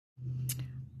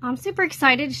I'm super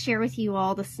excited to share with you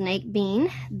all the snake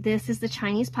bean. This is the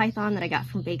Chinese python that I got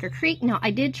from Baker Creek. Now, I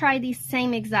did try these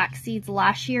same exact seeds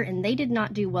last year and they did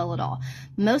not do well at all.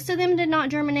 Most of them did not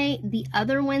germinate. The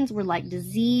other ones were like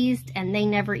diseased and they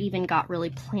never even got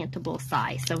really plantable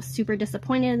size. So super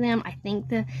disappointed in them. I think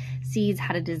the seeds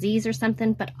had a disease or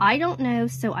something, but I don't know.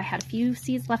 So I had a few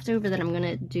seeds left over that I'm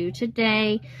gonna do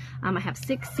today. I have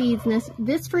 6 seeds in this.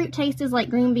 This fruit tastes like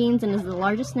green beans and is the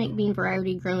largest snake bean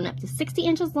variety grown up to 60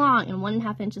 inches long and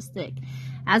 1.5 inches thick.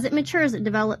 As it matures, it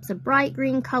develops a bright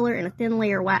green color and a thin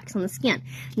layer of wax on the skin.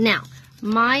 Now,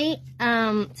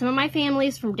 some of my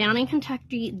families from down in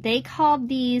Kentucky, they called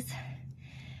these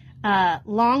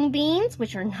long beans,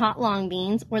 which are not long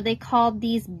beans, or they called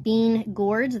these bean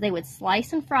gourds. They would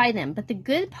slice and fry them. But the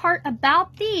good part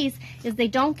about these is they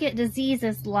don't get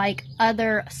diseases like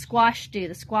other squash do.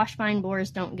 The squash vine borers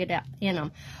don't get up in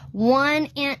them. 1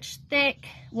 inch thick,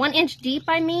 1 inch deep,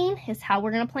 I mean, is how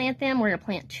we're going to plant them. We're going to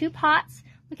plant 2 pots.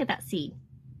 Look at that seed.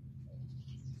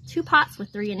 2 pots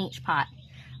with 3 in each pot.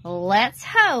 Let's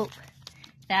hope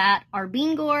that our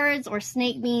bean gourds or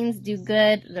snake beans do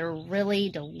good. They're really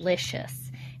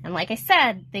delicious. And like I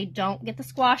said, they don't get the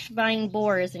squash vine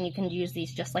borers, and you can use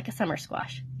these just like a summer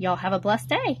squash. Y'all have a blessed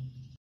day.